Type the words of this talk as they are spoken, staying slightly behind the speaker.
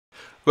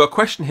We've got a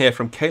question here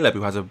from Caleb,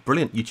 who has a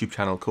brilliant YouTube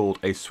channel called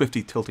A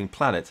Swifty Tilting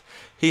Planet.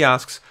 He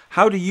asks,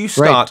 how do you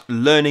start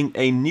learning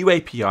a new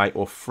API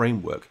or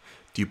framework?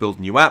 Do you build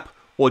a new app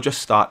or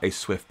just start a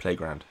Swift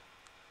playground?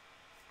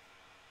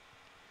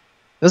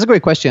 That's a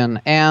great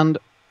question. And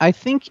I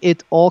think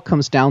it all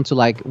comes down to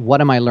like, what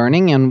am I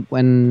learning,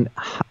 and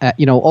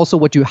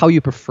also how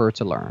you prefer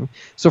to learn.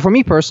 So for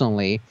me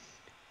personally,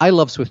 I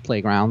love Swift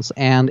Playgrounds,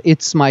 and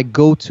it's my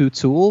go-to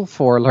tool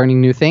for learning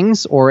new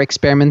things or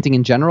experimenting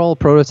in general,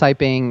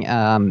 prototyping,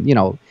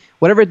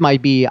 whatever it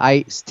might be.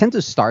 I tend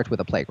to start with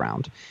a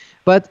playground.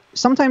 But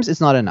sometimes it's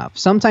not enough.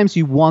 Sometimes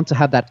you want to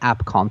have that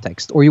app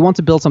context, or you want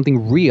to build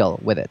something real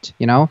with it,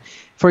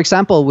 For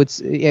example,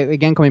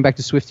 again, coming back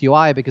to Swift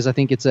UI, because I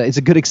think it's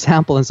a good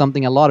example and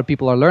something a lot of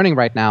people are learning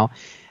right now.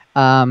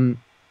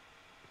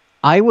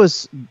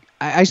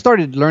 I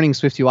started learning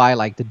Swift UI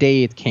like the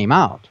day it came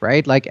out,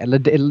 right? Like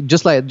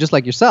just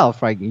like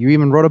yourself, right? You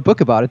even wrote a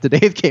book about it the day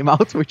it came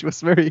out, which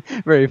was very,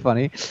 very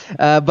funny.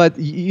 But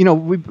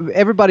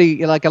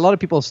everybody, like a lot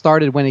of people,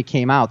 started when it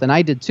came out, and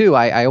I did too.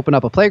 I opened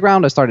up a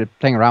playground, I started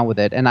playing around with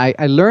it, and I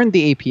learned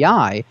the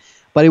API.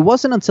 But it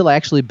wasn't until I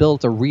actually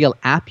built a real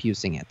app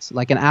using it,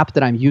 like an app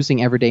that I'm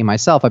using every day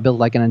myself. I built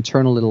like an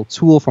internal little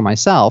tool for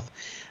myself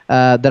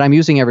that I'm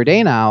using every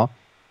day now,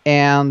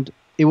 and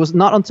it was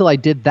not until I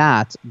did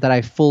that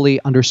I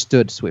fully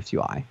understood Swift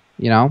UI,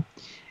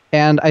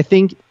 And I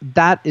think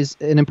that is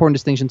an important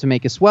distinction to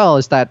make as well,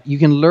 is that you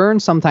can learn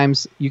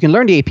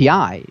the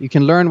API, you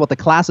can learn what the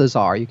classes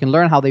are, you can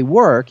learn how they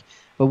work,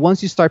 but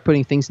once you start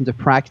putting things into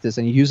practice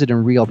and you use it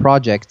in real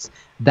projects,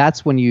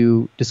 that's when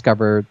you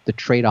discover the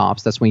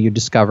trade-offs, that's when you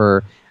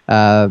discover,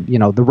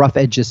 the rough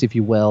edges, if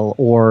you will,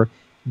 or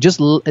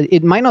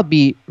it might not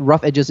be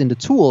rough edges in the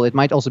tool. It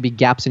might also be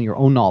gaps in your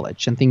own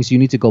knowledge and things you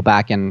need to go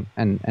back and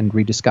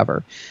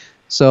rediscover.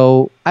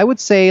 So I would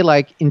say,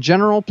 like, in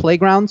general,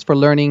 playgrounds for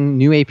learning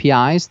new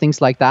APIs,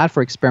 things like that,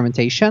 for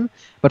experimentation.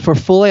 But for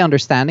fully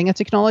understanding a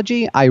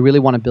technology, I really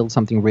want to build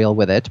something real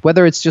with it,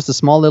 whether it's just a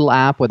small little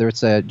app, whether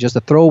it's just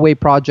a throwaway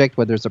project,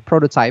 whether it's a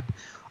prototype,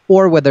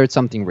 or whether it's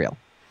something real.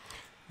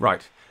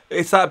 Right.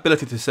 It's that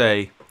ability to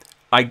say,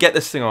 I get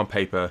this thing on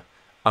paper,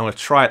 I'm going to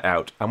try it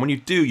out. And when you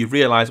do, you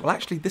realize, well,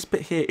 actually, this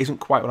bit here isn't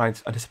quite what I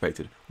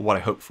anticipated or what I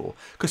hoped for.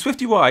 Because Swift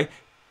UI,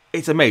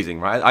 it's amazing,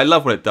 right? I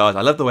love what it does.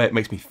 I love the way it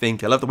makes me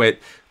think. I love the way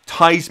it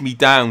ties me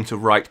down to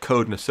write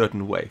code in a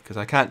certain way, because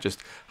I can't just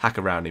hack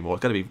around anymore.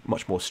 It's got to be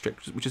much more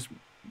strict, which is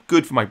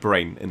good for my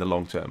brain in the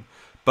long term.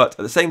 But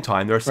at the same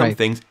time, there are some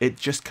things it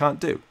just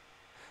can't do.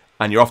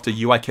 And you're off to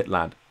UIKit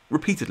land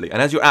repeatedly.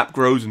 And as your app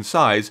grows in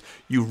size,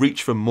 you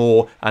reach for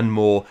more and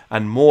more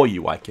and more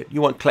UIKit.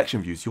 You want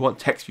collection views, you want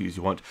text views,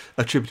 you want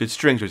attributed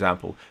strings, for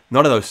example.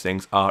 None of those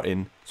things are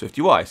in Swift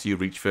UI, so you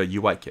reach for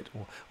UIKit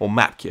or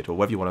MapKit or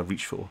whatever you want to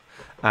reach for.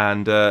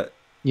 And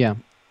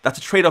that's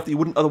a trade-off that you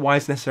wouldn't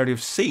otherwise necessarily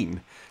have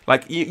seen.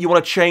 Like, you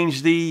want to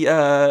change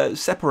the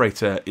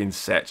separator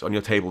inset on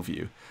your table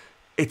view.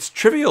 It's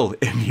trivial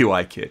in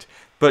UIKit.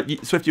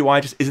 But Swift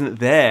UI just isn't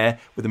there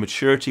with the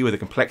maturity, with the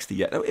complexity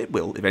yet. Oh, it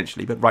will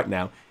eventually, but right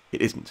now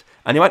it isn't.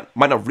 And you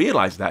might not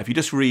realize that. If you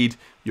just read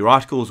your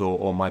articles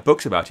or my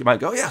books about it, you might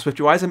go, oh, yeah, Swift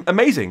UI is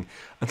amazing.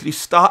 Until you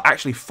start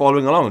actually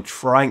following along and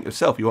trying it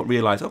yourself, you won't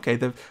realize, okay,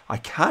 I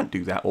can't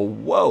do that. Or,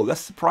 whoa,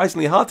 that's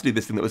surprisingly hard to do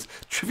this thing that was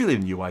trivial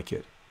in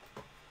UIKit.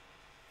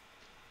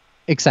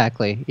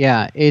 Exactly.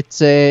 Yeah, it's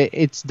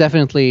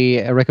definitely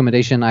a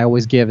recommendation I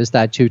always give, is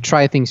that to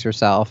try things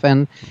yourself.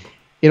 And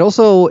it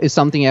also is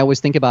something I always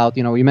think about.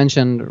 You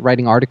mentioned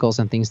writing articles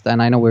and things,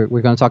 and I know we're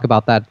going to talk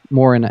about that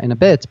more in a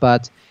bit,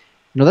 but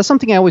that's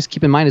something I always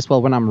keep in mind as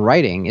well when I'm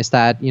writing, is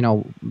that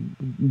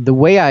the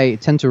way I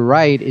tend to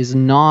write is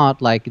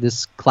not like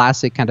this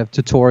classic kind of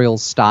tutorial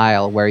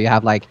style where you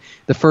have like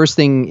the first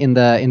thing in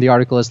the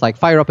article is like,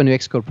 fire up a new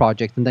Xcode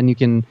project, and then you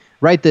can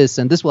write this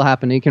and this will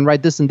happen, and you can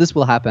write this and this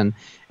will happen.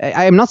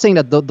 I am not saying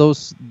that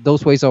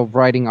those ways of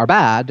writing are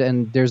bad,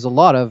 and there's a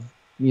lot of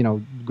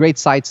great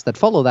sites that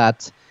follow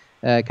that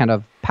kind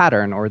of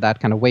pattern or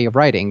that kind of way of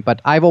writing. But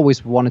I've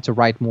always wanted to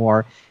write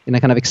more in a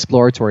kind of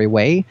exploratory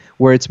way,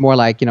 where it's more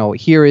like,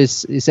 here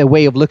is a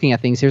way of looking at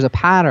things. Here's a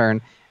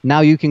pattern.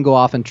 Now you can go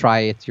off and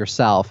try it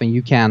yourself, and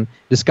you can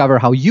discover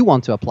how you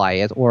want to apply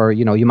it. Or,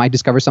 you might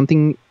discover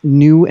something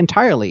new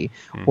entirely,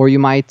 or you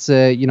might,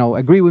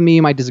 agree with me,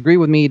 you might disagree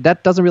with me.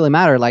 That doesn't really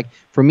matter. Like,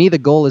 for me, the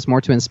goal is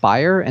more to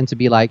inspire and to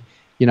be like,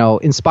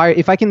 inspire.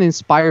 If I can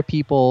inspire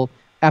people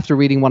after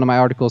reading one of my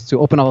articles to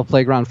open up a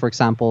playground, for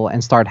example,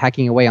 and start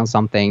hacking away on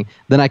something,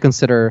 then I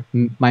consider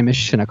my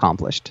mission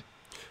accomplished.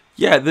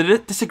 Yeah, the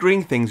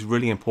disagreeing thing's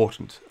really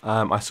important.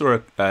 I saw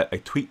a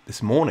tweet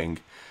this morning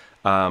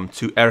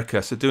to Erica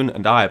Sadun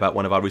and I about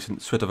one of our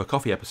recent Swift Over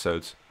Coffee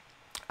episodes.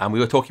 And we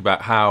were talking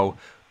about how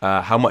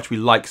much we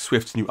like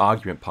Swift's new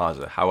argument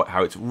parser,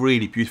 how it's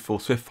really beautiful,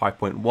 Swift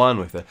 5.1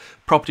 with the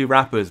property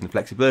wrappers and the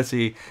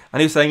flexibility. And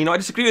he was saying, I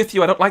disagree with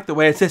you. I don't like the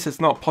way it's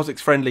not POSIX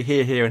friendly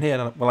here, and here.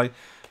 And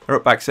I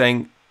wrote back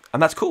saying,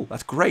 And that's cool.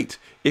 That's great.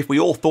 If we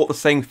all thought the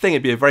same thing,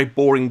 it'd be a very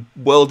boring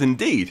world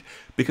indeed.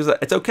 Because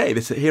it's okay.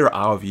 Here are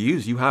our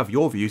views. You have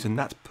your views, and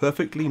that's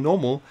perfectly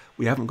normal.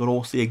 We haven't got to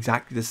all see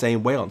exactly the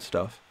same way on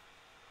stuff.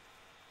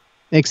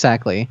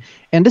 Exactly.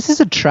 And this is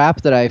a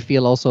trap that I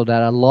feel also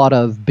that a lot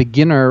of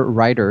beginner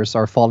writers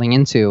are falling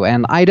into.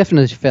 And I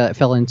definitely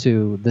fell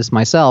into this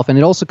myself. And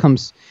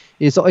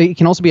it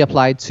can also be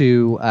applied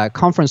to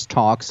conference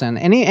talks and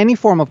any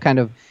form of kind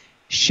of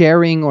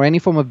sharing or any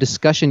form of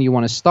discussion you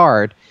want to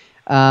start.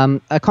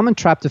 A common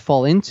trap to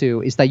fall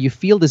into is that you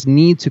feel this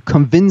need to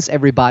convince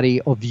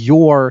everybody of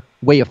your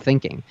way of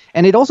thinking.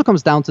 And it also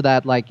comes down to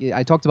that, like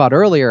I talked about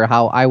earlier,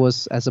 how I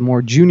was, as a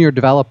more junior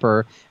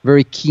developer,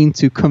 very keen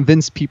to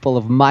convince people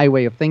of my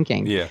way of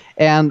thinking. Yeah.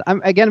 And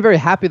I'm, again, very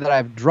happy that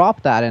I've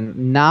dropped that.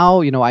 And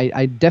now,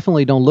 I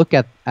definitely don't look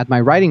at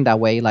my writing that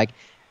way. Like,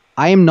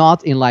 I'm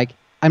not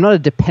a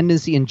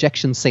dependency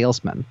injection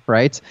salesman,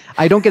 right?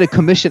 I don't get a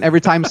commission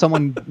every time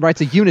someone writes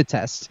a unit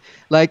test.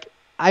 Like,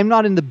 I'm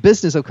not in the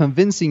business of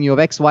convincing you of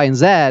X, Y, and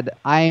Z.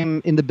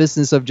 I'm in the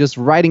business of just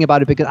writing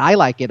about it because I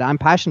like it, I'm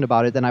passionate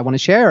about it, and I want to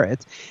share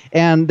it.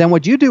 And then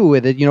what you do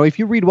with it, if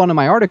you read one of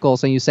my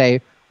articles and you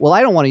say, well,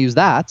 I don't want to use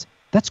that,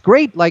 that's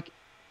great. Like,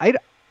 I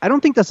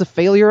don't think that's a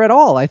failure at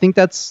all. I think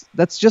that's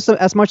just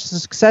as much a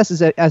success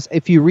as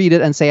if you read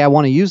it and say, I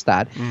want to use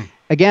that.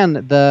 Again,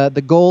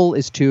 the goal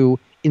is to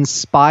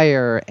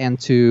inspire and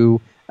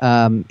to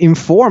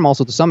inform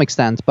also to some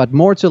extent, but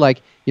more to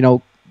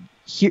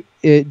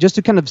just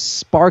to kind of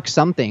spark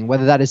something,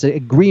 whether that is an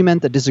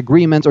agreement, a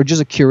disagreement, or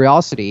just a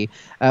curiosity.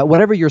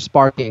 Whatever you're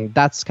sparking,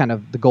 that's kind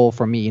of the goal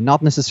for me,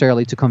 not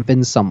necessarily to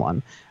convince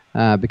someone,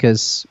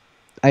 because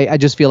I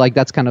just feel like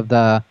that's kind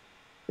of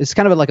it's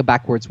kind of like a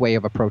backwards way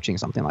of approaching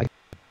something like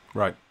that.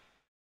 Right.